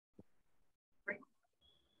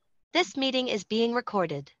This meeting is being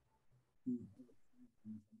recorded.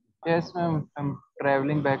 Yes, ma'am. I'm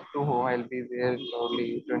traveling back to home. I'll be there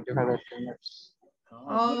probably 25-30 minutes.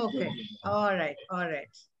 Oh, okay. All right. All right.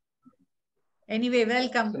 Anyway,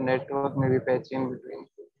 welcome. So network may be patchy in between.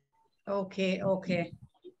 Okay. Okay.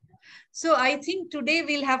 So I think today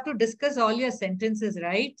we'll have to discuss all your sentences,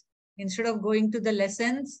 right? Instead of going to the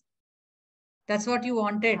lessons. That's what you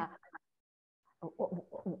wanted.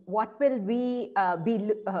 What will we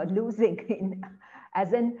be losing in,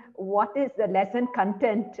 as in what is the lesson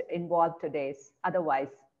content involved today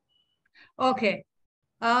otherwise? Okay.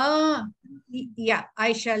 Yeah,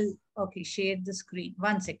 I shall. Okay, share the screen.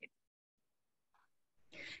 1 second.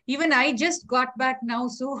 Even I just got back now,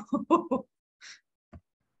 so.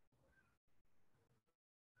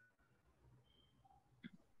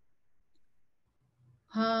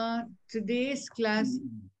 Today's class.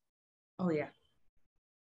 Oh, yeah.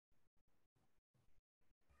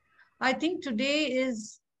 I think today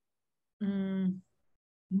is.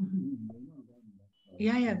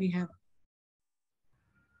 Yeah, we have.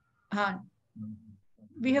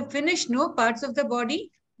 We have finished, no? Parts of the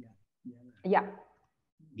body? Yeah.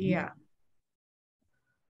 Yeah.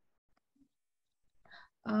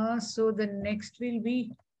 So the next will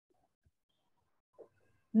be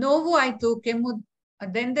Novo Aito Kemu.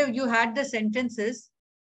 Then you had the sentences.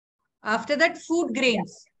 After that, food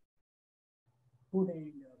grains.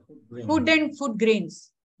 Food and food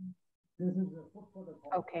grains.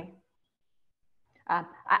 Okay.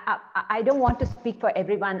 I don't want to speak for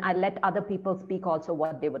everyone. I'll let other people speak also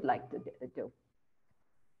what they would like to do.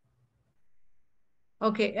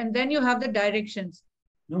 Okay, and then you have the directions.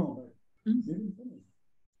 No.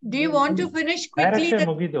 Do you want to finish quickly?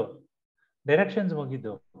 Directions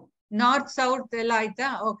mugidu. North, south, ella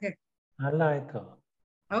aita? Okay. Alla aito.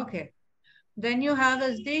 Okay. Then you have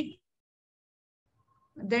as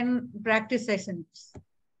then practice sessions.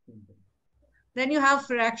 Then you have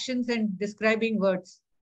fractions and describing words.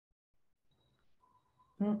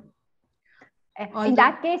 In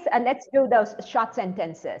that case, let's do those short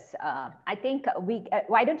sentences. I think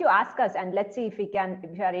why don't you ask us and let's see if we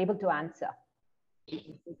are able to answer.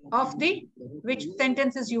 Of which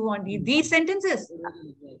sentences you want? These sentences?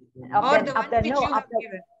 Of or the ones which you have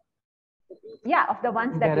given? Yeah, of the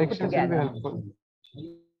ones that we put together. Will be helpful.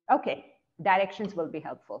 Okay, directions will be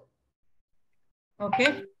helpful.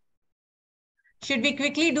 Okay. Should we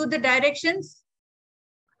quickly do the directions?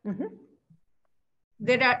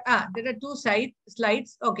 There are two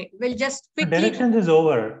slides. Okay, we'll just quickly. Directions is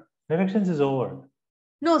over. Directions is over.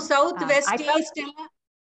 No, south, west, east.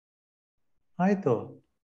 ಆಯ್ತು.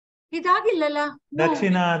 ಇದಾಗಿಲ್ಲಲ್ಲ.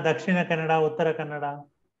 ದಕ್ಷಿಣ ಕನ್ನಡ, ಉತ್ತರ ಕನ್ನಡ.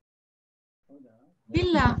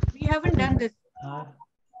 ಇಲ್ಲ, we haven't done this.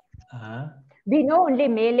 We know only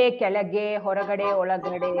ಮೇಲೆ, ಕೆಳಗೆ, ಹೊರಗಡೆ,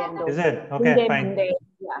 ಒಳಗಡೆ, and those. Is it? Okay, ಮುಂದೆ, fine. ಮುಂದೆ.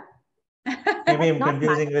 Yeah. Maybe I'm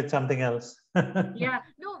confusing with something else. Yeah,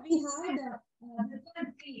 no, we had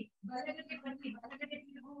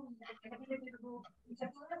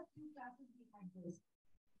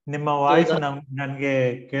ನಿಮ್ಮ voice ನನಗೆ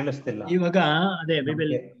ಕೇಳಿಸ್ತಿಲ್ಲ. ಇವಾಗ ಅದೇ we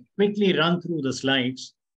will quickly run through the slides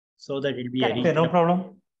so that it will be a no problem.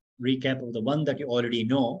 Recap of the one that you already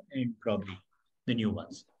know and probably the new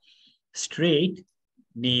ones. Straight,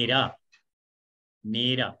 nera,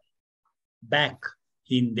 nera. Back,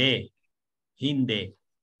 hinde, hinde.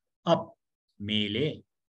 Up, mele,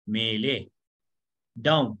 mele.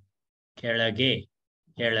 Down, ಕೆಳಗೆ,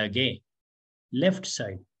 ಕೆಳಗೆ. Left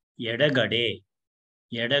side, ಎಡಗಡೆ,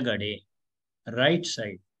 ಎಡಗಡೆ. Right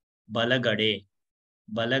side, ಬಲಗಡೆ,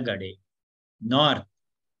 ಬಲಗಡೆ. North,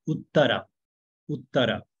 ಉತ್ತರ, ಉತ್ತರ.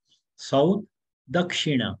 South,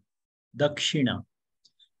 ದಕ್ಷಿಣ, ದಕ್ಷಿಣ.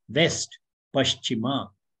 West, ಪಶ್ಚಿಮ,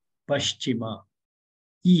 ಪಶ್ಚಿಮ.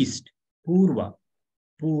 East, ಪೂರ್ವ,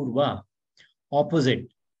 ಪೂರ್ವ. Opposite,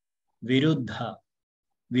 ವಿರುದ್ಧ,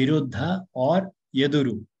 ವಿರುದ್ಧ or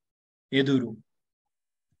ಎದುರು, ಎದುರು.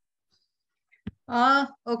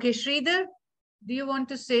 Okay, Sridhar, do you want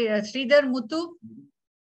to say Sridhar Muthu?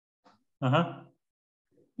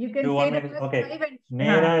 You can say the first okay. 5 and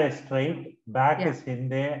Nera is straight, back is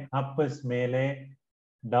hinde, up is mele,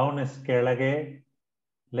 down is kelage,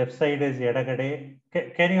 left side is edagade.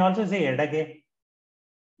 Can you also say edage?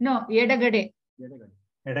 No, edagade.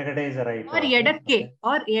 Edagade is right. Or edakke,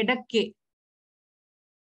 or edakke.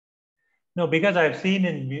 No, because I've seen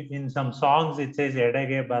in some songs it says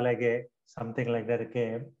edage, balage, something like that.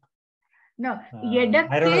 Okay. No,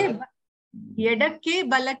 edakke,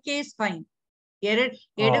 balakke is fine.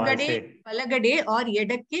 Edagade, balagade, or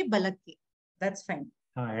edakke, balakke. That's fine.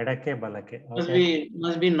 Edakke, balakke.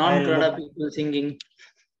 Must be non-Kannada people singing.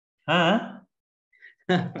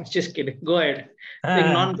 Just kidding. Go ahead. Like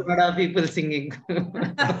non-Kannada people singing.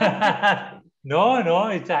 No,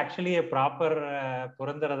 it's actually a proper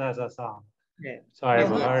Purandaradasa song. Yeah. So I've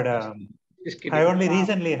heard. Just kidding. I only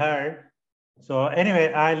recently heard. So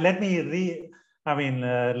anyway, let me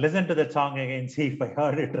listen to that song again, see if I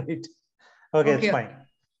heard it right. Okay, it's fine.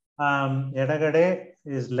 Edagade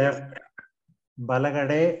is left.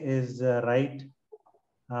 Balagade is right.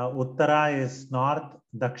 Uttara is north.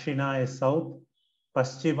 Dakshina is south.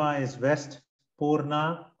 Paschima is west.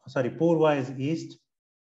 Purva is east.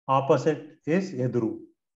 Opposite is Eduru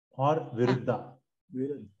or Viruddha.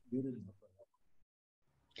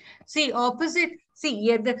 See, opposite.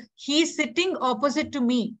 See, he's sitting opposite to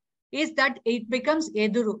me. Is that it becomes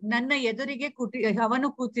Eduru. Nanna edurige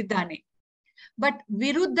avanu kutiddane. But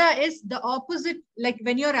Viruddha is the opposite. Like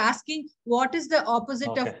when you're asking what is the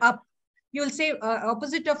opposite of up, you'll say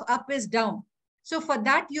opposite of up is down. So for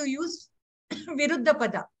that you use Viruddha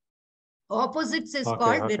pada. Opposites is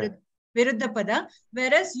called Viruddha pada.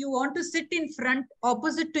 Whereas you want to sit in front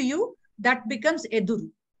opposite to you, that becomes Eduru.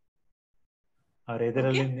 Okay,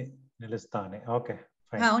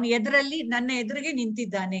 fine.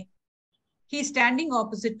 He's standing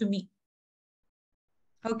opposite to me.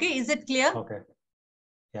 Okay, is it clear? Okay.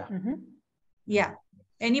 Yeah. Yeah.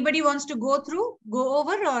 Anybody wants to go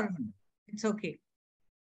over, or it's okay?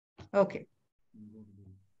 Okay.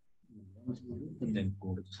 Then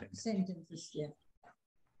go to Sentences, yeah.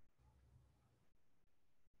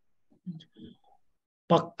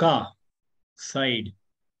 Pakka, side.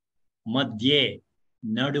 Madhye,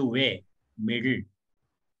 naduve, middle.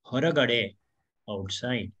 Horagade,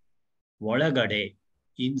 outside. Olagade,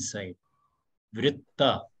 inside.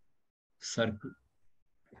 Vritta, circle.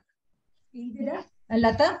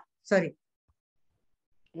 Lata, sorry.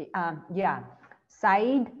 Yeah.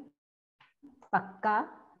 Side, pakka,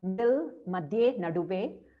 middle, madhye,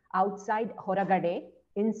 naduve, outside, horagade,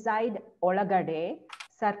 inside, olagade,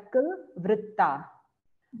 circle, vritta.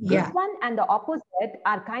 Yeah. This one and the opposite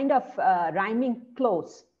are kind of rhyming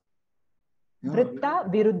close. Vritta,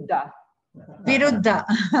 viruddha. Viruddha.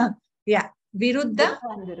 Yeah. Viruddha.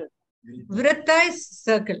 Vritta is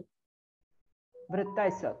circle. Vritta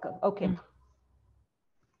is circle. Okay.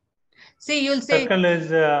 See, you'll say circle is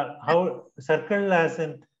how circle as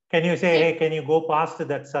in. Can you say, hey, can you go past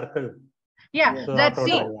that circle? Yeah, so that's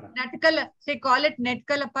Netkala. Say, call it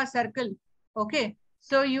Netkalappa circle. Okay.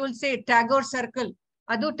 So you will say Tagore circle.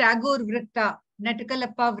 Adu Tagore vritta.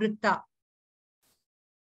 Netkalappa vritta.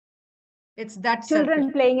 It's that children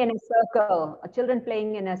circle. Playing in a circle. Children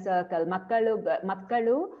playing in a circle.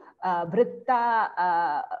 Makkalu vritta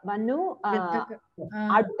vannu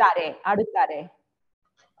adutare.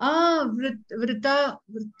 Vritta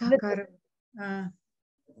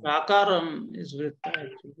Akaram is Vritta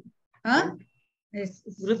actually. Huh?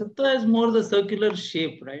 Vritta is more the circular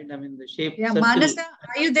shape, right? I mean the shape. Yeah, circle. Manasa,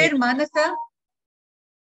 are you there, Manasa?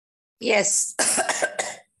 Yes.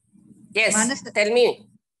 Yes. Manasa. Tell me.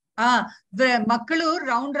 Makkalu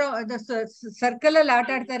round the circle ಅಲ್ಲಿ ಆಟ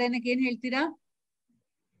ಆಡ್ತಾರೆ ಅನ್ನಕ್ಕೆ ಏನು ಹೇಳ್ತೀರಾ?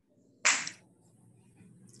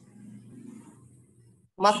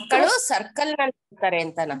 ಮಕ್ಕಳು circle ಆಡ್ತಾರೆ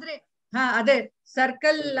ಅಂತನಾ? ಅದೇ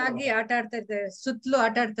ಸರ್ಕಲ್ ಆಗಿ ಆಟ ಆಡ್ತಾ ಇರ್ತಾರೆ, ಸುತ್ತಲೂ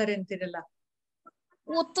ಆಟ ಆಡ್ತಾರೆ ಅಂತೀರಲ್ಲ.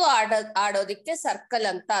 ಕೂತು ಆಡೋದಿಕ್ಕೆ ಸರ್ಕಲ್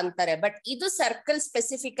ಅಂತ ಅಂತಾರೆ, ಬಟ್ ಇದು circle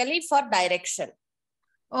specifically for direction.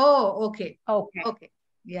 Okay okay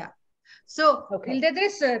yeah. So ಇಲ್ದಿದ್ರೆ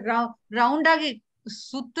ರೌಂಡ್ ಆಗಿ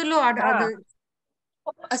ಸುತ್ತಲೂ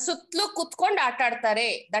ಸುತ್ತಲೂ ಕುತ್ಕೊಂಡು ಆಟ ಆಡ್ತಾರೆ.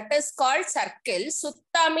 That is called circle.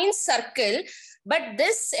 ಸುತ್ತ means circle, but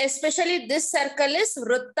this especially this circle is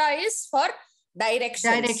ವೃತ್ತ is for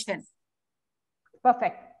direction.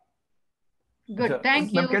 Perfect. Good. Thank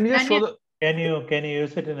you. Can you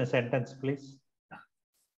use it in a sentence, please?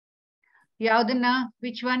 Yaudana,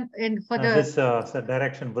 which one? For this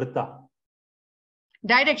direction, vritta.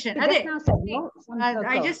 Direction.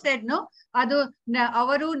 I just said no. Adu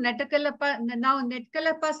avaru Netkalappa. Now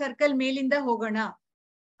Netkalappa circle ಮೇಲಿಂದ ಹೋಗೋಣ,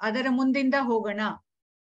 ಅದರ ಮುಂದಿಂದ ಹೋಗೋಣ,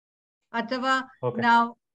 ಅಥವಾ ನಾವು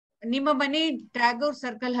ನಿಮ್ಮ ಮನೆ Tagore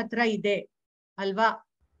circle ಹತ್ರ ಇದೆ ಅಲ್ವಾ?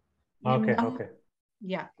 Okay, okay.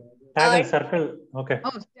 Yeah. Tagore circle. Okay.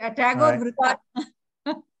 Oh, Tagore ವೃತ್ತ.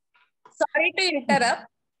 Sorry to interrupt.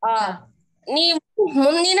 ನೀವು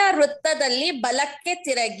ಮುಂದಿನ ವೃತ್ತದಲ್ಲಿ ಬಲಕ್ಕೆ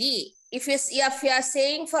ತಿರುಗಿ. If you are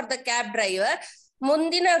saying for the cab driver,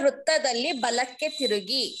 ಮುಂದಿನ ವೃತ್ತದಲ್ಲಿ ಬಲಕ್ಕೆ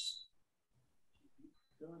ತಿರುಗಿ.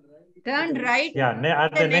 Turn right. Yeah,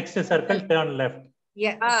 at the next circle, turn left.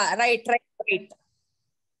 Yeah. Right. Turn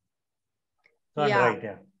right,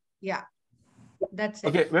 yeah. Yeah. That's it.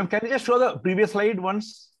 Okay, ma'am, can you just show the previous slide once?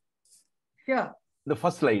 Sure. The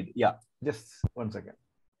first slide. Yeah, just 1 second.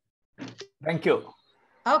 Thank you.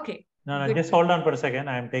 Okay. No, Good. just hold on for a second.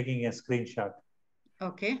 I'm taking a screenshot.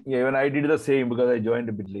 Okay. Yeah, even I did the same because I joined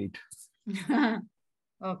a bit late.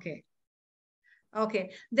 Okay.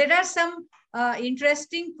 Okay. There are some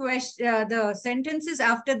interesting questions, the sentences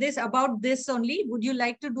after this about this only. Would you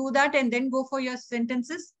like to do that and then go for your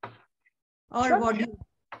sentences? Or Sure, what do you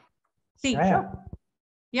see? Yeah, yeah.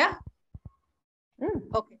 Yeah? Mm.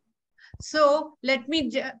 Okay. So let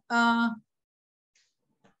me, I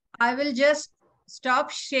will just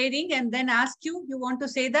stop sharing and then ask you, you want to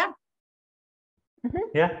say that?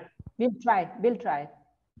 Yeah. We'll try it. We'll try it.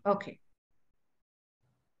 Okay.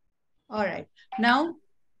 All right. Now,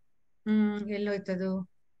 I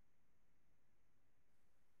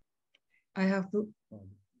have to,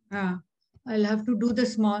 I'll have to do the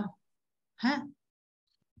small,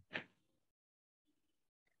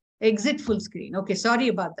 exit full screen. Okay, sorry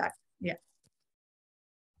about that. Yeah.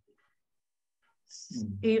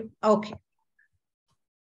 Okay.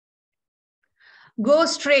 Go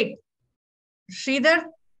straight. Sridhar,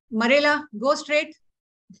 Marela, go straight.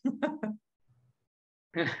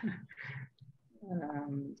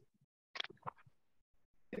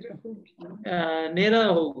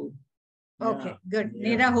 Nera hogu. Okay, good.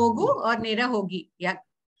 Nera hogu or nera hogi. Yeah.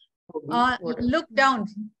 Look down.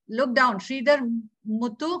 Look down. Sridhar,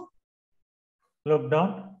 Muthu. Look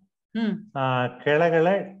down.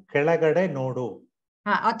 ಕೆಳಗಡೆ ನೋಡು.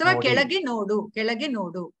 ಅಥವಾ ಕೆಳಗೆ ನೋಡು. ಕೆಳಗೆ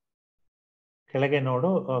ನೋಡು. ಕೆಳಗೆ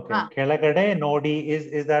ನೋಡು. Okay. ಕೆಳಗಡೆ ನೋಡಿ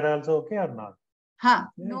is that also okay or not?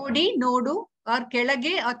 ನೋಡಿ ನೋಡು or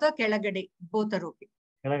ಕೆಳಗೆ ಅಥವಾ ಕೆಳಗಡೆ both are okay.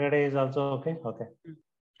 ಕೆಳಗಡೆ is also okay. Okay.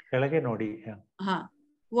 ಕೆಳಗೆ ನೋಡಿ.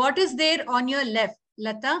 What is there on your left,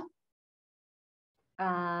 Lata?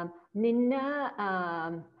 ನಿನ್ನ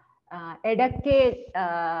ಎಡಕ್ಕೆ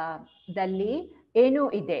ದಲ್ಲಿ ಏನು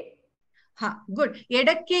ಇದೆ? ಗುಡ್.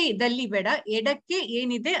 ಎಡಕ್ಕೆ ಇದ್ದಲ್ಲಿ ಬೇಡ, ಎಡಕ್ಕೆ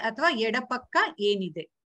ಏನಿದೆ ಅಥವಾ ಎಡಪಕ್ಕ ಏನಿದೆ.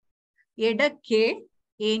 ಎಡಕ್ಕೆ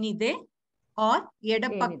ಏನಿದೆ ಆರ್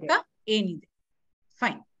ಎಡಪಕ್ಕ ಏನಿದೆ.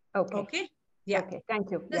 Fine. Okay. Yeah. Okay. Thank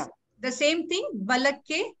you. Yeah. The same thing,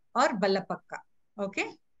 balakke or balapakka. Okay.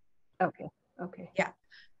 Okay. Okay. Yeah.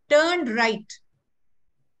 Turn right.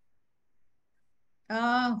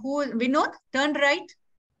 Who? Vinod, turn right.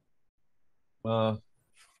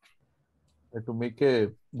 To make a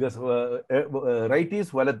this right is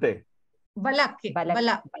valate. Balakke.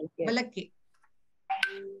 Balakke.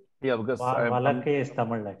 Yeah, because Balakke is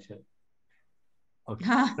Tamil actually. Okay.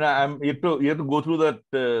 I'm yet to go through that.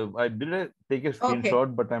 I did take a screenshot,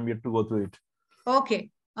 but I'm yet to go through it. Okay.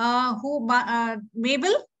 Who?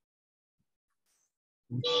 Mabel.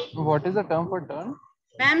 What is the term for turn?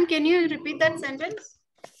 Ma'am, can you repeat that sentence?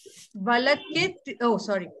 Balakke. Oh,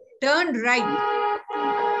 sorry. Turn right.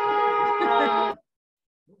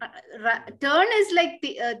 Turn is like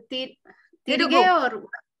tiruge or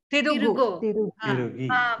tirugo. Tirugi.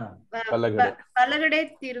 Balagade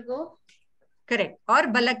tirugo. Correct. Or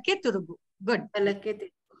balakke tirugu. Good. Balakke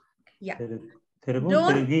tirugu. Yeah.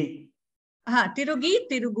 Tirugi. Tirugi,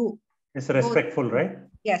 tirugu. It's respectful, right?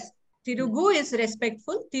 Yes. Tirugu is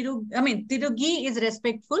respectful. Tirugi is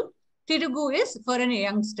respectful. Tirugu is for a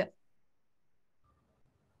youngster.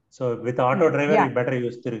 So with auto driver, you better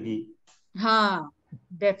use tirugi.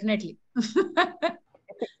 Definitely.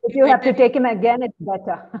 If you have to take him again, it's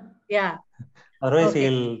better. Yeah. Otherwise,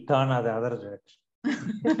 he'll turn the other direction.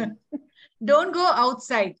 Don't go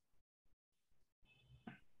outside.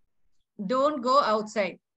 Don't go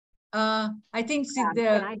outside. I think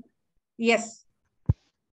yes.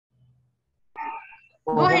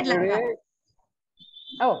 Go ahead, Lata.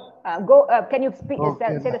 Go. Can you speak?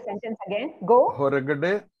 Say the sentence again. Go.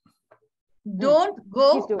 Horagade. Don't go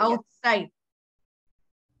outside.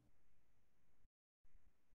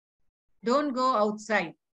 Don't go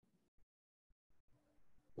outside.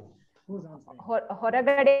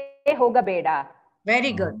 ಹೊರಗಡೆ ಹೋಗಬೇಡ.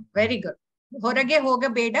 Very good. Very good. ಹೊರಗೆ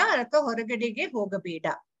ಹೋಗಬೇಡ ಅಥವಾ ಹೊರಗಡೆಗೆ ಹೋಗಬೇಡ.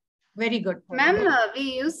 Very good. Ma'am, we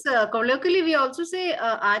use colloquially we also say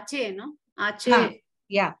ಆಚೆ, no? ಆಚೆ.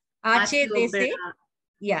 Yeah. ಆಚೆ they say.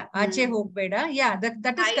 Yeah. ಆಚೆ ಹೋಗಬೇಡ. Yeah.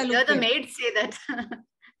 That is colloquial. The maids say that.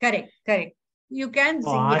 Correct. You can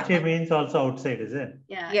sing. Ache means also outside, is it?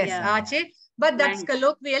 Yeah. Yes. Yeah. Ache. But that's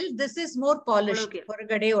colloquial. This is more polished.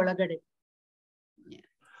 Horagade, olagade.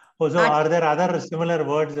 Oh, so are there other similar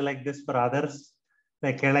words like this for others?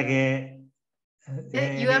 Like kelage?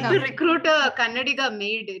 You have to recruit a kannadiga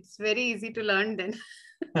maid. It's very easy to learn then.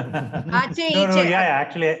 Ache, no, yeah,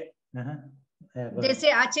 actually. They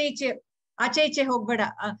say ache hogbada.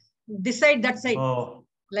 Decide that side. Oh.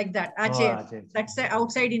 Like that. Ache. That's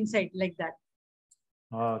outside, inside, like that.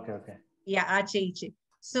 Oh, okay. Yeah, ache.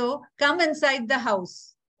 So come inside the house.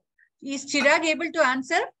 Is Chirag able to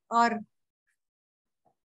answer or?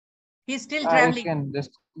 He's still traveling.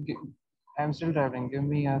 I'm still traveling. Give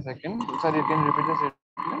me a second. Sorry, you can repeat the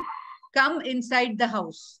statement. Come inside the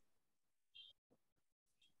house.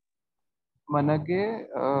 Manage.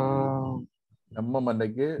 Amma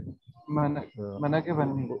manage. Manage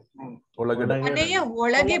banni. Maneya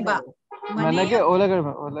olage ba. Manage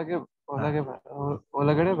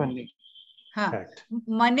olagade banni. Ha.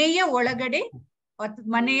 Maneya olagade or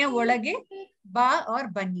maneya olage ba or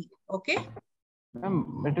banni. Okay. Ma'am,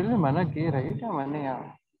 it will be manage, right? Maneya.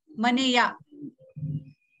 Maneya.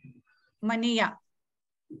 Maneya.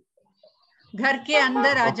 घर के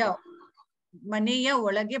अंदर आ जाओ. मनेया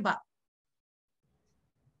ओलगे बा.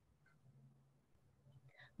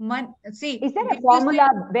 See, is there a formula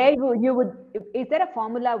where you would? Is there a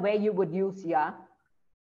formula where you would use ya?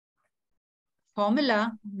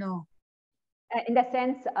 Formula? No. In the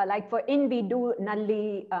sense, like for in we do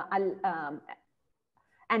nalli,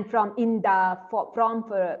 and from inda, from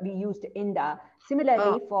we used inda.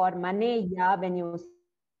 Similarly, for maneya, when you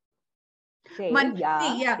say ya,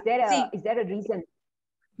 is there a reason?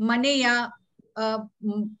 Maneya,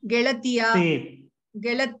 gelatiya,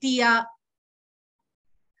 gelatiya.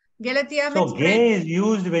 Gelatiya so ge is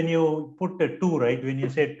used when you put a two, right? When you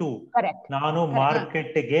say two. Correct. Nanu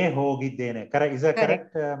market ge hogiddene. Correct. Is that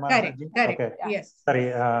correct? Correct. Okay. Yes.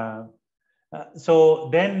 Sorry. So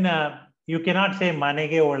then you cannot say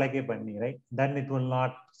manege olage banni, right? Then it will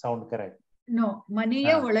not sound correct. No,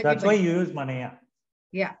 maneya olage. That's why you use maneya.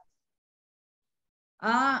 Yeah.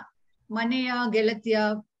 Maneya,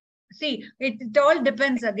 gelatiya. See, it all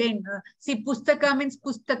depends again. See, pustaka means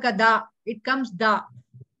pustakada. It comes da.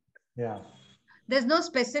 Yeah. There's no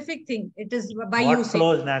specific thing. It is by what usage.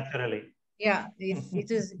 Flows naturally. Yeah, it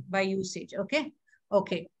is by usage. Okay.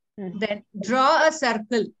 Okay. Then draw a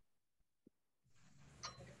circle.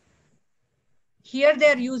 Here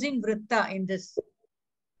they are using vritta in this.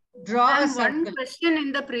 Draw a circle. One question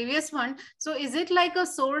in the previous one. So is it like a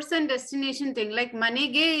source and destination thing? Like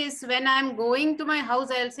manege is when I'm going to my house,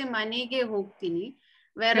 I'll say manege hogtini.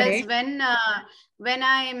 Whereas when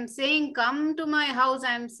I am saying come to my house,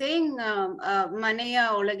 I'm saying maneya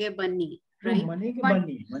olage banni. Right? Manege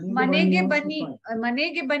banni. Manege banni.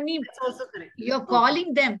 Manege banni. That's also correct. You're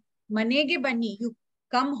calling them manege banni. You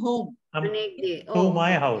come home. To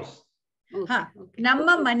my house. Okay.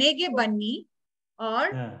 Namma manege banni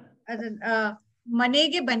or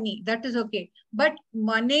manege banni. That is okay. But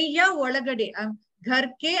maneya olagade.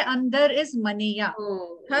 Ghar ke andar is maneya.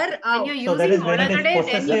 Ghar out. When you're using olagade,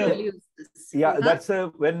 then you will use this. Yeah, that's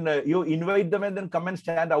when you invite them and then come and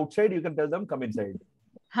stand outside, you can tell them come inside.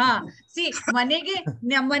 See, manege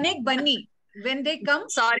banni. When they come,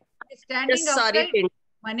 standing outside,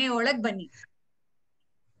 mane olag banni.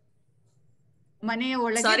 Mane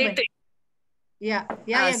olag banni.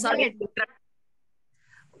 Yeah. Sorry.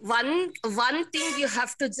 One thing you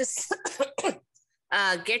have to just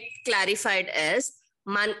get clarified is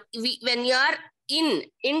when you are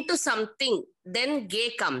into something, then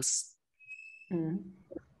ge comes.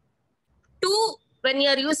 Two, when you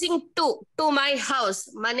are using to my house,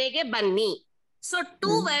 manege banni. So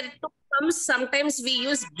where to comes, sometimes we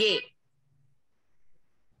use ge.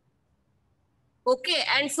 Okay,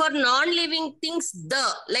 and for non-living things,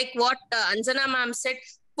 like what Anjana ma'am said,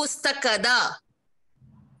 pustakada.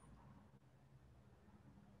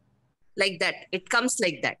 Like that. It comes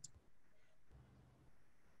like that.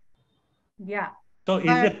 Yeah. So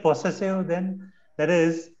is it possessive then? That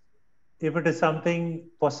is, if it is something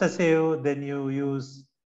possessive, then you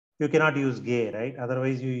cannot use ge, right?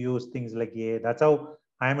 Otherwise you use things like ge. That's how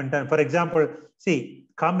I am intending. For example, see,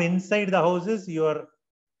 come inside the houses, the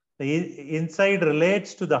inside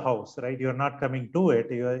relates to the house, right? You're not coming to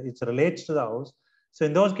it. It relates to the house. So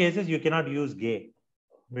in those cases, you cannot use ge,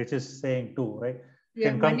 which is saying to, right? You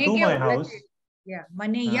can come to my house. Yeah,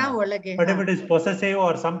 maneya olage. But if it is possessive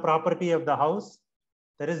or some property of the house,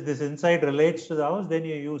 there is this inside relates to the house, then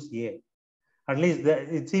you use ye. At least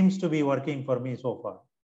it seems to be working for me so far.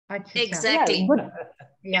 Exactly.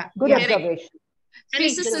 Good observation.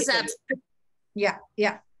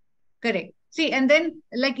 Yeah, correct. See, and then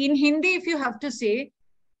like in Hindi, if you have to say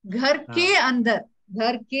ghar ke andar,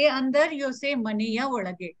 you say maneya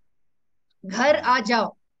olage. Ghar aa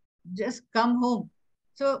jao, just come home.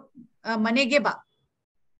 So manege ba.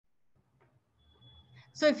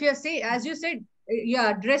 So if you say, as you said, you're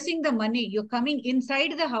addressing the money, you're coming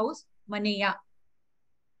inside the house, maneya.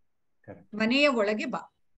 Maneya olage ba.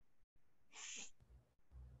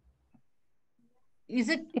 Is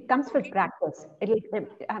it? It comes with practice.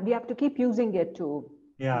 We have to keep using it too.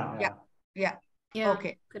 Yeah.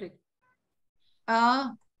 Okay. Correct.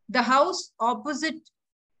 The house opposite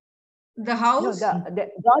The house. No,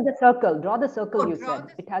 draw the circle. Draw the circle. You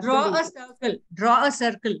said it has draw to be a circle. Draw a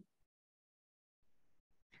circle.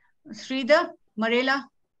 Sridhar, Marela.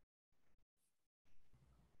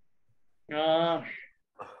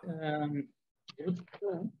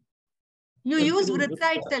 You use vritta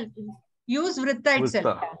itself. Use vritta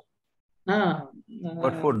itself.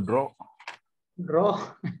 But for draw. Draw.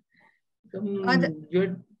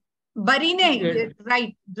 Bari ne,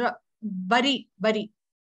 right. Bari.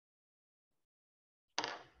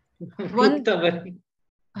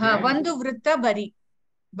 Vandu vritta bari.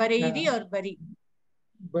 Bareidi or bari.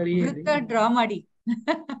 Vritta draw madi.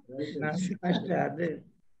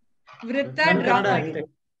 Vritta draw madi.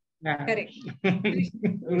 Correct.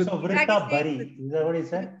 So vritta bari. Is that what he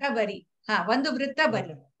said? Vritta bari. Vandu vritta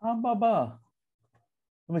bari. Baba.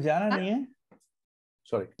 तुम्हें जाना नहीं है?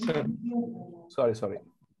 Sorry.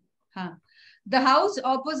 The house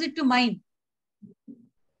opposite to mine.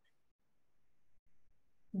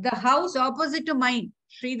 The house opposite to mine.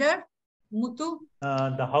 Sridhar, Muthu.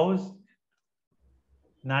 The house.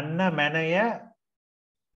 Nanna manaya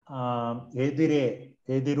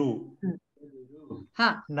ediru.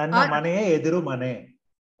 Nanna manaya ediru mane.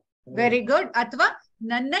 Very good. Athva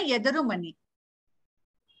nanna edaru mane.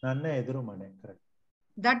 Nanna edaru mane. Correct.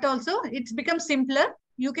 That also, it's become simpler.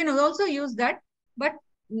 You can also use that. But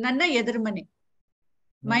nanna edaru mane.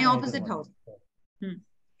 My opposite house.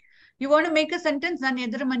 You want to make a sentence? Nanna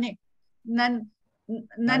edaru mane. Nanna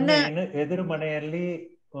edaru maneyalli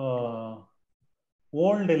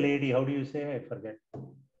old lady. How do you say? I forget.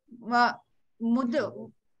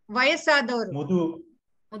 Mudu. Vayasadavaru. Mudu.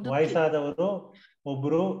 Vayasadavaru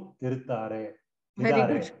ಒಬ್ರು ಇರುತ್ತಾರೆ. Very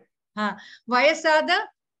good. Vayasada,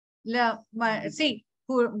 see,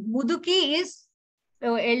 Muduki is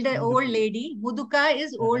old lady. Muduka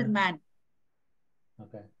is old man.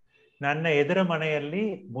 Okay. ನನ್ನ ಎದುರು ಮನೆಯಲ್ಲಿ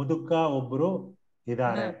ಮುದುಕ ಒಬ್ರು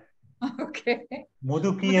ಇದ್ದಾರೆ. Okay.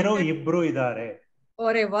 ಮುದುಕಿಯರು ಇಬ್ರು ಇದ್ದಾರೆ.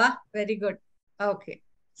 Ore wah, very good. Okay.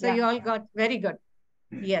 So you all got very good.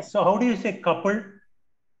 Yes. So how do you say couple?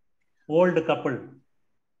 Old couple.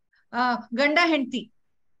 Ganda henti.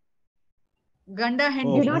 Ganda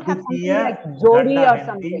henti. You not have something like jodi or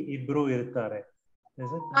something. ಇಬ್ರು ಇರ್ತಾರೆ.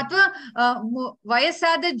 ಅಥವಾ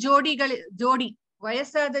ವಯಸ್ಸಾದ ಜೋಡಿಗಳು ಜೋಡಿ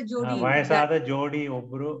ವಯಸ್ಸಾದ ಜೋಡಿ ವಯಸ್ಸಾದ ಜೋಡಿ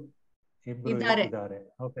ಒಬ್ರು ಇಬ್ರು ಇದ್ದಾರೆ.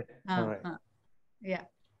 Okay. All right. Yeah.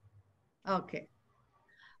 Okay.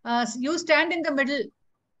 You stand in the middle.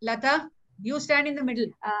 Lata, you stand in the middle.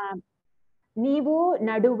 ನೀವು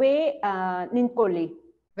ನಡುವೆ ನಿಂತ್ಕೊಳ್ಳಿ.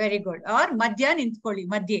 Very good. Or madhya ನಿಂತ್ಕೊಳ್ಳಿ.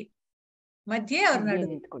 Madhye or nadu.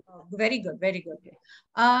 Very good. Very good.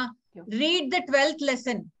 Read the 12th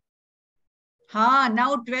lesson. Now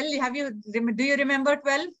 12. Do you remember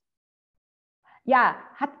 12? Yeah.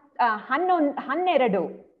 12.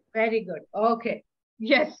 Very good. Okay.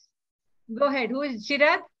 Yes. Go ahead. Who is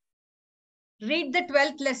Chirag? Read the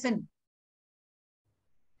 12th lesson.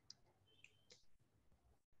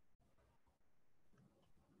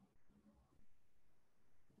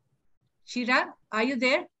 Chirag, are you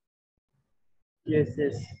there? Yes.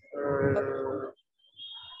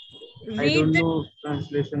 I don't know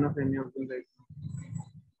translation of any of them right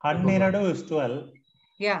now. 12 is 12.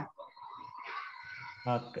 Yeah.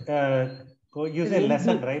 You say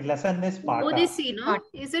lesson, right? Lesson is pata. Odyssey, no?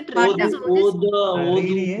 Is it read as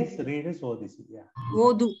Odyssey? Read is Odyssey. Yeah.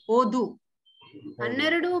 Odu.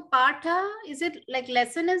 12 Pata. Is it like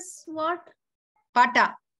lesson is what? Pata.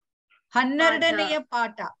 12ನೇಯ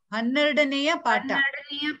ಪಾಠ. 12ನೇಯ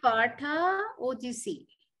ಪಾಠ. Odyssey.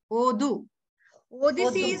 Odu.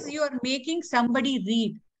 Odyssey is you are making somebody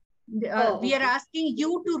read. We are asking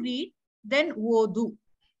you to read, then Odu.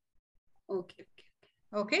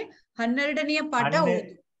 Okay. 12ನೇಯ ಪಾಠ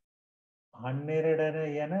ಓದು.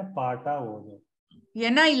 12ನೇಯ ಪಾಠ ಓದು.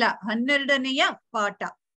 ಏನ ಇಲ್ಲ 12ನೇಯ ಪಾಠ.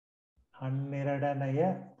 12ನೇಯ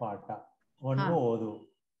ಪಾಠವನ್ನು ಓದು.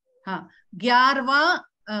 11ವಾ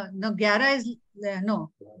no 11 is no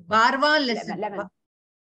 12ವಾ lesson.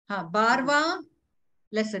 12ವಾ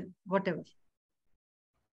lesson whatever.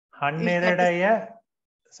 12ನೇಯ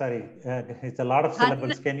sorry it's a lot of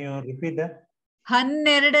syllables. Can you repeat that?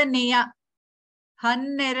 12ನೇಯ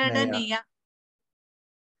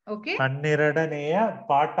okay. 12ನೇಯ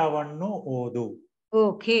ಪಾಠವನ್ನು ಓದು.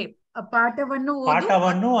 Okay. ಪಾಠವನ್ನು ಓದು.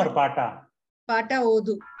 ಪಾಠವನ್ನು or ಪಾಠ? ಪಾಠ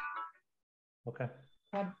ಓದು. Okay.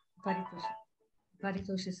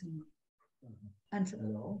 Paritosha answer.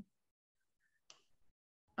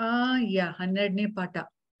 Yeah, 12ನೇ ಪಾಠ.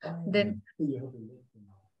 Then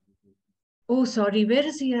oh sorry, where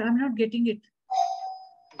is he? I'm not getting it.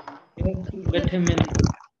 Let him in.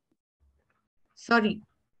 Sorry.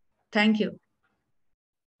 Thank you.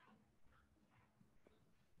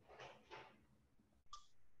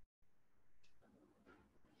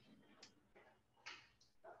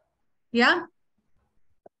 Yeah.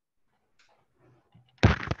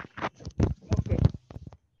 Okay.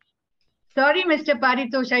 Sorry, Mr.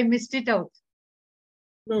 Paritosh, I missed it out.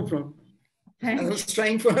 No problem. I was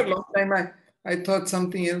trying for a long time. I thought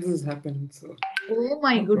something else has happened. So. Oh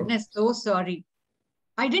my goodness, so sorry.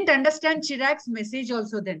 I didn't understand Chirag's message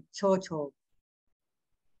also then. Cho.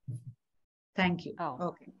 Thank you. Oh.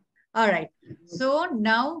 Okay. All right. So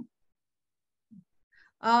now,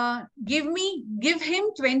 give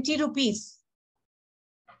him 20 rupees.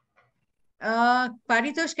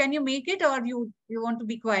 Paritosh, can you make it, or you want to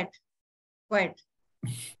be quiet? Quiet.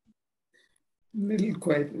 Little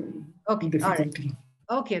quiet. Okay. Difficulty.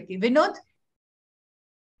 All right. Okay. Vinod?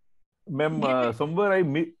 Ma'am, somewhere I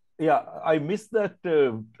missed that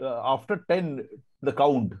after 10 the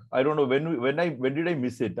count. I don't know when did I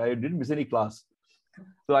miss it? I didn't miss any class,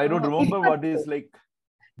 so I don't remember what is like.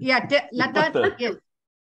 Yeah, Lata.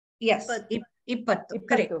 Yes. Ippattu.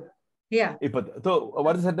 Correct. Yeah. Ippattu. So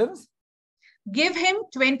what is the sentence? Give him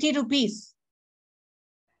 20 rupees.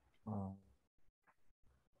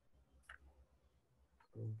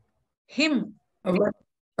 Him.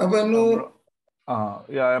 Avanu.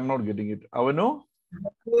 Yeah, I'm not getting it. Avanu?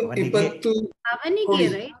 Ippattu.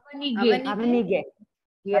 Avanige, right? Avanige.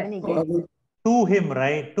 Yes. Avanige. To him,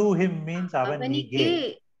 right? To him means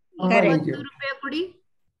Avanige. Correct. 20 rupees kudi.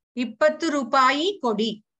 20 rupayi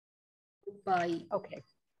kodi. Okay.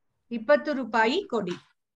 20 rupayi kodi.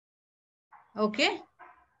 Okay.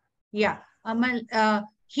 Yeah. Amal,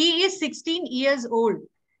 he is 16 years old.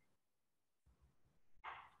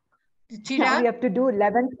 Chirag? Now we have to do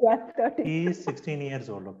 11, 12, 13. He is 16 years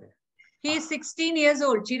old. Okay. He is 16 years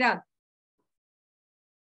old. Chirag.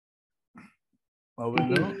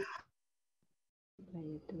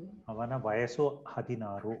 Avana vayasu 16.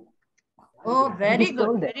 Oh, very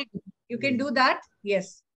good. Very good. You can do that.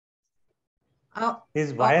 Yes.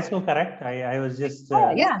 Is vayasu correct? I was just.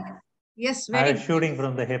 Yeah. Yes. Very I was shooting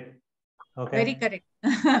from the hip. Okay. Very correct.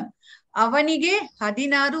 Avanige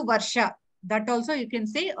 16 varsha. That also you can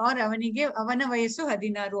say, or avana vayasu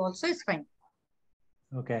 16 also is fine.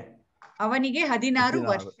 Okay. Avanige 16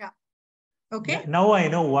 varsha. Okay. Now I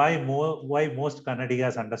know why most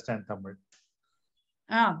Kannadigas understand Tamil.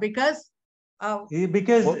 Because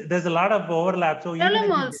there's a lot of overlap. So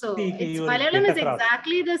Malayalam also. Malayalam is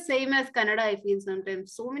exactly the same as Kannada, I feel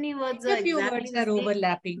sometimes. So many words are few exactly words the are same.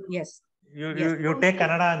 overlapping. Yes. You take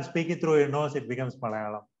Kannada and speak it through your nose, it becomes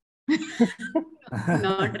Malayalam.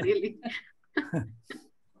 Not really.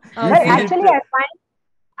 But actually,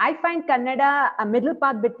 I find Kannada a middle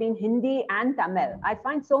path between Hindi and Tamil. I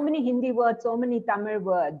find so many Hindi words, so many Tamil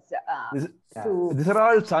words. These are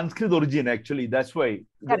all Sanskrit origin, actually. That's why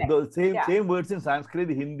the same words in Sanskrit,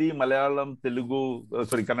 Hindi, Malayalam, Telugu,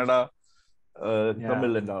 Kannada,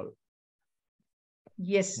 Tamil, and all.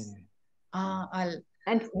 Yes.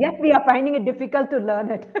 And yet we are finding it difficult to learn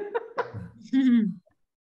it.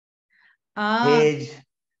 Age.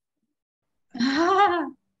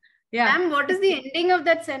 Yeah. Ma'am, what is the ending of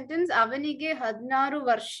that sentence? Avanige 16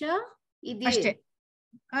 varsha? Ashte.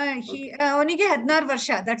 Avanige 16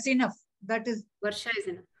 varsha. That's enough. That is. Varsha is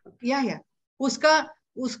enough. Okay. Yeah. Uska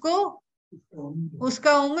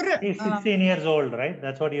umr. He's 16 years old, right?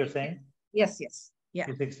 That's what you're saying? Yes. Yeah.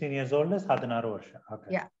 He's 16 years old is 16 varsha. Okay.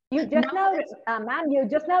 Yeah. You just ma'am, you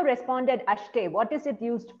just now responded Ashte. What is it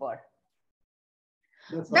used for?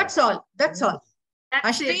 That's all. That's all.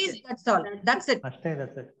 That's it. That's all. That's it.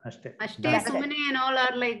 Ashte. Sumane and all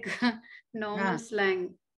are like normal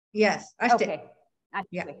slang. Yes. Ashte. Okay.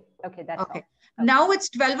 Yeah. Okay, that's okay. All. Now it's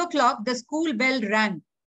 12 o'clock. The school bell rang.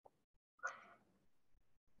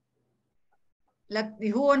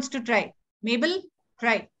 Who wants to try? Mabel,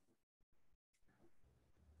 try.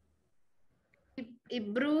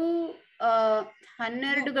 Ibru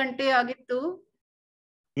 12 ಗಂಟೆ ಆಗಿತ್ತು.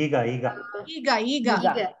 ಈಗ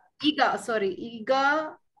ಸಾರಿ ಈಗ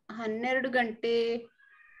 12 ಗಂಟೆ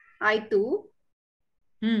ಆಯ್ತು.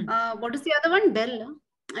 What is the other one? Bell.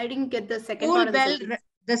 I didn't get the second school part. Bell.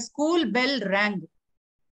 The school bell rang.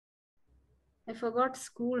 I forgot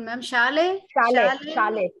school, ma'am. Shale.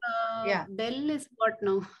 Yeah. Bell is what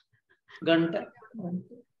now? Ganta.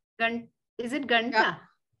 Is it Ganta?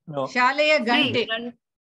 No. Shaleya Gante.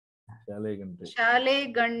 Shale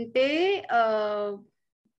Gante.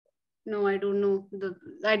 No, I don't know.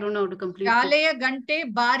 I don't know how to complete. Shaleya Gante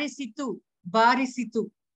Barisitu.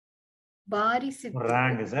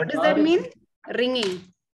 Rang, is what does that mean? Ringing.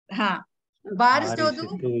 Baristodu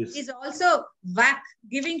is also whack.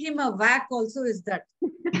 Giving him a whack also is that.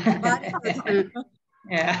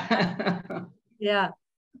 Yeah.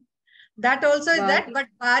 That also is that, but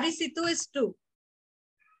Barisitu is true.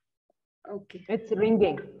 Okay. It's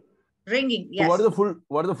ringing. Ringing, yes. So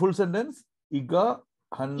what is the full sentence? ಈಗ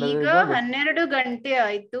 12 ಗಂಟೆ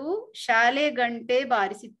ಆಯ್ತು, ಶಾಲೆ ಗಂಟೆ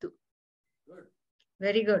ಬಾರಿಸಿತ್ತು.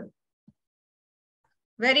 Very good.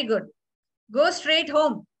 Very good. Go straight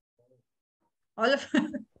home. All of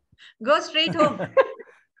go straight home.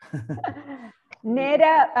 ನೇರ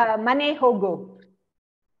ಮನೆ ಹೋಗು.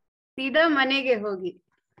 ಸೀದಾ ಮನೆಗೆ ಹೋಗಿ.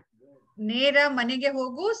 ನೇರ ಮನೆಗೆ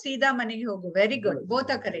ಹೋಗು, ಸೀದಾ ಮನೆಗೆ ಹೋಗು. Very good. Both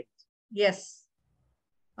are correct. Yes.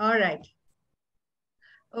 All right.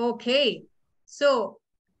 Okay. So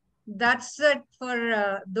that's it for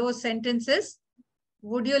those sentences.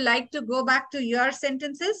 Would you like to go back to your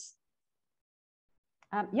sentences?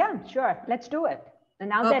 Yeah, sure. Let's do it. And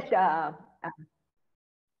now Okay. that,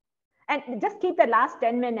 and just keep the last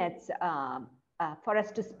 10 minutes for us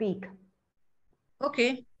to speak.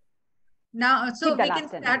 Okay. Now, so Keep the we can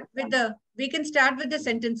last 10 start minutes. with the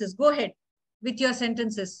sentences. Go ahead with your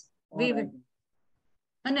sentences.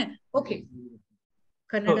 Okay.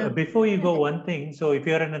 So, before you go, one thing. So if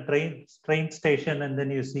you're in a train station and then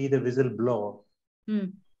you see the whistle blow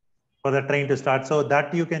for the train to start, so that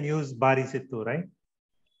you can use barisittu, right?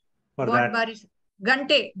 For What that. baris?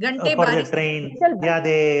 Gante For baris. the train. Yeah,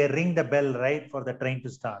 they ring the bell, right, for the train to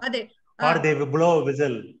start. Ade, or they will blow a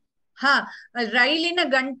whistle. Ha, railina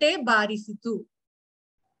gante barisitu.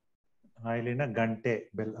 Railina gante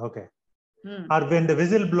bell. Okay. Or when the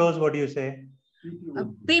whistle blows, what do you say?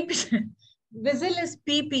 Peep. Whistle is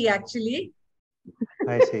PP actually.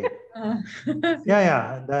 I see. Yeah.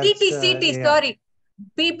 That's, CT, sorry.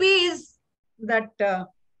 PP is that,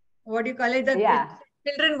 what do you call it? The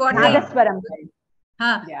children what? Nadaswaram.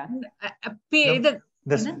 Yeah.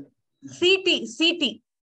 CT.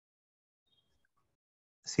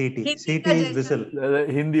 CT is whistle.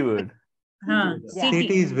 Hindi word.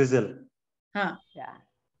 CT is whistle. Yeah.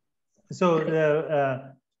 So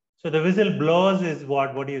the whistle blows is what?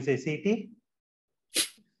 What do you say? CT?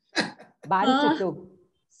 Barisittu.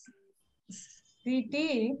 CT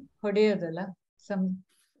hodeyadalla. Some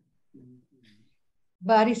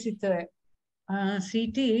barisittu.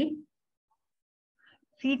 CT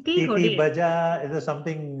baja is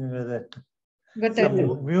something. Some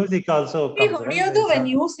music also comes, right? When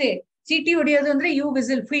you say CT hodiyadu andre you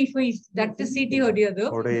whistle free. That is CT hodiyadu.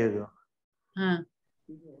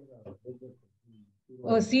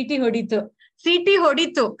 Oh, CT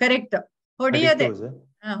hodito. Correct. Hodiyade.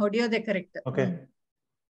 Hodiyade correct. Okay.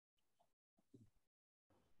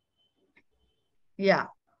 Yeah.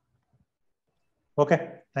 Okay.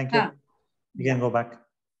 Thank you. You can go back.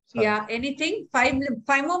 Sorry. Yeah. Anything? 5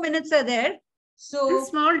 more minutes are there. So a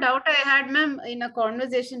small doubt I had, ma'am, in a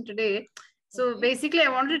conversation today. So basically, I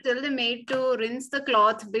wanted to tell the maid to rinse the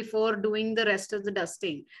cloth before doing the rest of the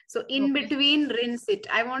dusting. So in between, rinse it.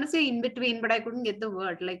 I want to say in between, but I couldn't get the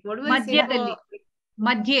word. Like, what do I say?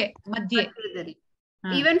 Madhye.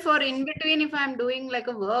 Even for in between, if I'm doing like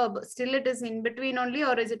a verb, still it is in between only,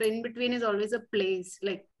 or is it in between is always a place?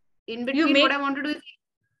 Like in between, what I want to do is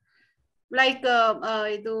like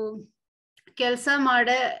kelsa made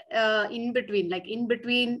in between, like in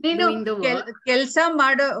between doing the work. Kelsa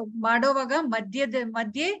ಮಾಡೋವಾಗ ಮಧ್ಯೆ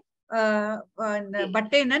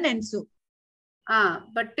ಬಟ್ಟೆನ ನೆನ್ಸು.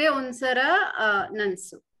 ಬಟ್ಟೆ ಒಂದ್ಸರ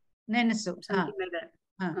ನೆನ್ಸು. Something like that.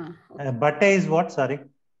 Batte is what? Sorry.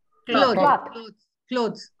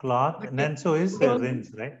 Clothes. Nensu is rinse,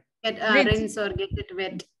 right? Rinse or get it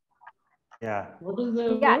wet. Yeah.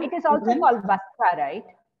 Yeah, it is also called vastra, right?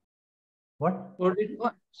 What?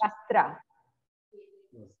 Vastra.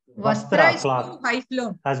 Vastra is too high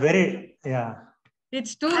flown. That's very,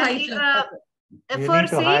 It's too high flown. For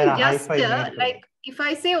saying just, like if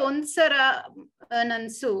I say onsara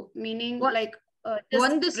nansu, meaning like just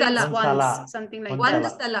once, something like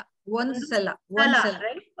that. One sala,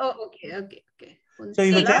 right? Oh, okay. So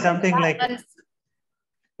you will say something like,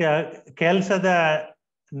 Kelsada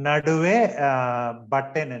naduve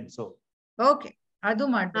batte nensu. Okay. Adu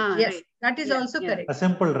maadu. Yes, right. That is also correct. A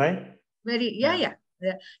simple, right? Very, yeah.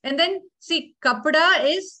 And then see, kapada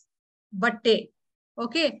is batte.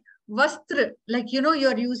 Okay. Vastra, like, you're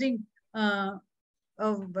using,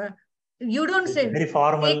 you don't say very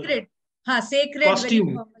formal. Sacred. Sacred.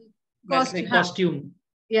 Costume. Costume. Like costume.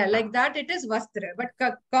 Yeah, like that it is vastra. But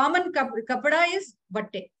common kapada is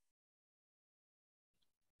batte.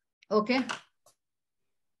 Okay.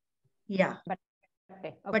 Yeah.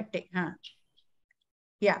 Batte.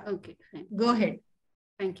 Yeah. Okay. Go ahead.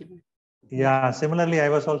 Thank you. Yeah. Similarly, I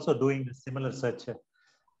was also doing a similar search.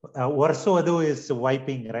 Varsodu is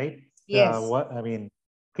wiping, right? Yes. I mean,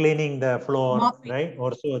 cleaning the floor, mopping. Right?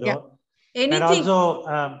 Varsodu. Yeah. Anything. And also,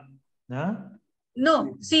 no.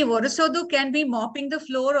 See, Varsodu can be mopping the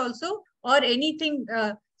floor also, or anything.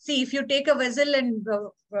 See, if you take a vessel and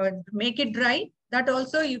make it dry, that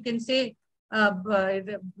also you can say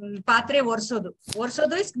patre vorsodu.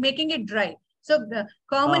 Vorsodu is making it dry. So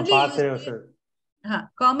commonly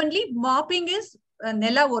mopping is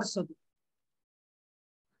nela vorsodu.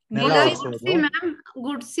 Ma'am,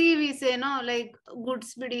 Gudsi we say, no, like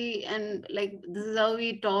Gudsbidi, and like this is how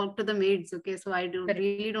we talk to the maids. Okay, so I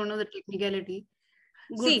really don't know the technicality.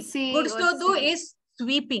 See, Gudsodu is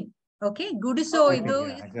sweeping. Okay, Gudisodu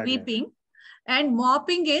is sweeping, and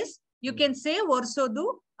mopping is, you can say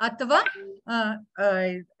Vorsodu athva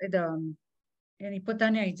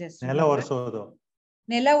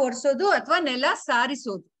Nela Vorsodu athva Nela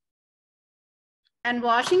Sarisodu. And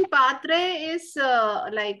washing patre is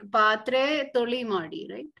like patre toli madi,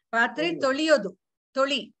 right? Patre toliyodu.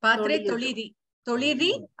 Toli. Patre toliri.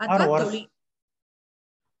 Toliri athva toli.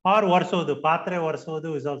 Or varsodu. Patre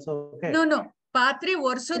varsodu is also okay. No. Patre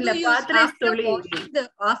varsodu is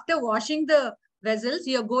after washing the vessels,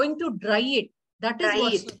 you're going to dry it. That is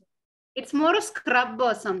varsodu. It's more a scrub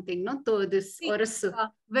or something, no? So this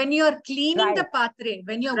when you are cleaning the patre,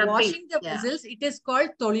 when you are washing the vessels, it is called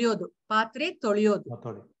toliodu. Patre toliodu.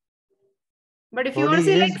 But if you want to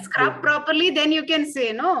say like scrub properly, then you can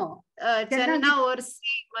say no. Channa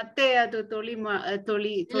orsi matte adu toli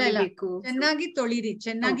beku. Chennagi toliri.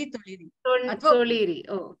 Chennagi toliri. Toliri.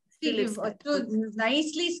 Oh. To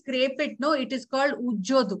nicely scrape it, no, it is called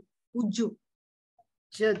ujjodu. Ujju.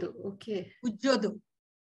 Ujjodu. Okay. Ujjodu.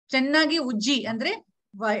 Chennagi ujji andre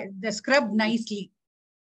the scrub nicely.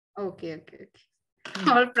 Okay.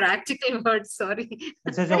 All practical words, sorry.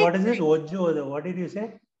 So what is this? Ujjodu. What did you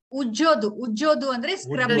say? Ujjodu. Ujjodu andre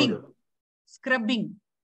scrubbing. Scrubbing.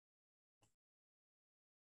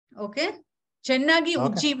 Okay. Chennagi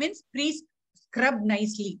ujji means please scrub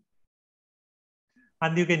nicely.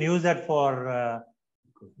 And you can use that for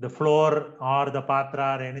the floor or the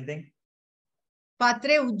patra or anything.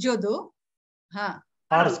 Patre ujjodu.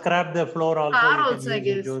 Or scrub the floor also. Car also, I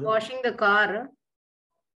guess. Washing the car.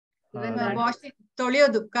 Even washing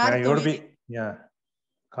toliodu. Car toliodu.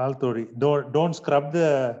 Car tori. Don't scrub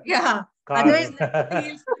the car. Otherwise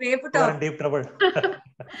you'll scrape it off. You're in deep trouble.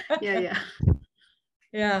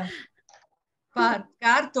 Yeah. Car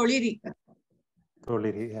toliri.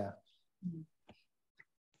 Toliri,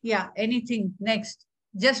 Yeah, anything next.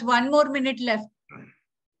 Just 1 more minute left.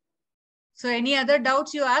 So any other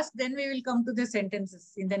doubts you ask, then we will come to the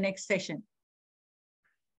sentences in the next session.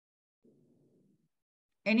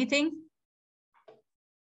 Anything?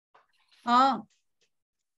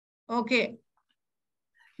 Okay.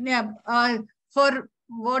 Yeah. For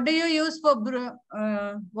what do you use for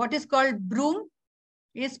what is called broom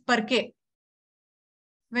is parke.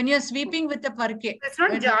 When you are sweeping with the parke. It's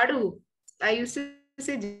not jadu. I used to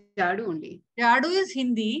say jadu only. Jadu is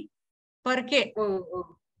Hindi. Parke.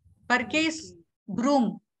 Oh. Parke is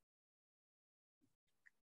broom.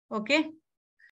 Okay.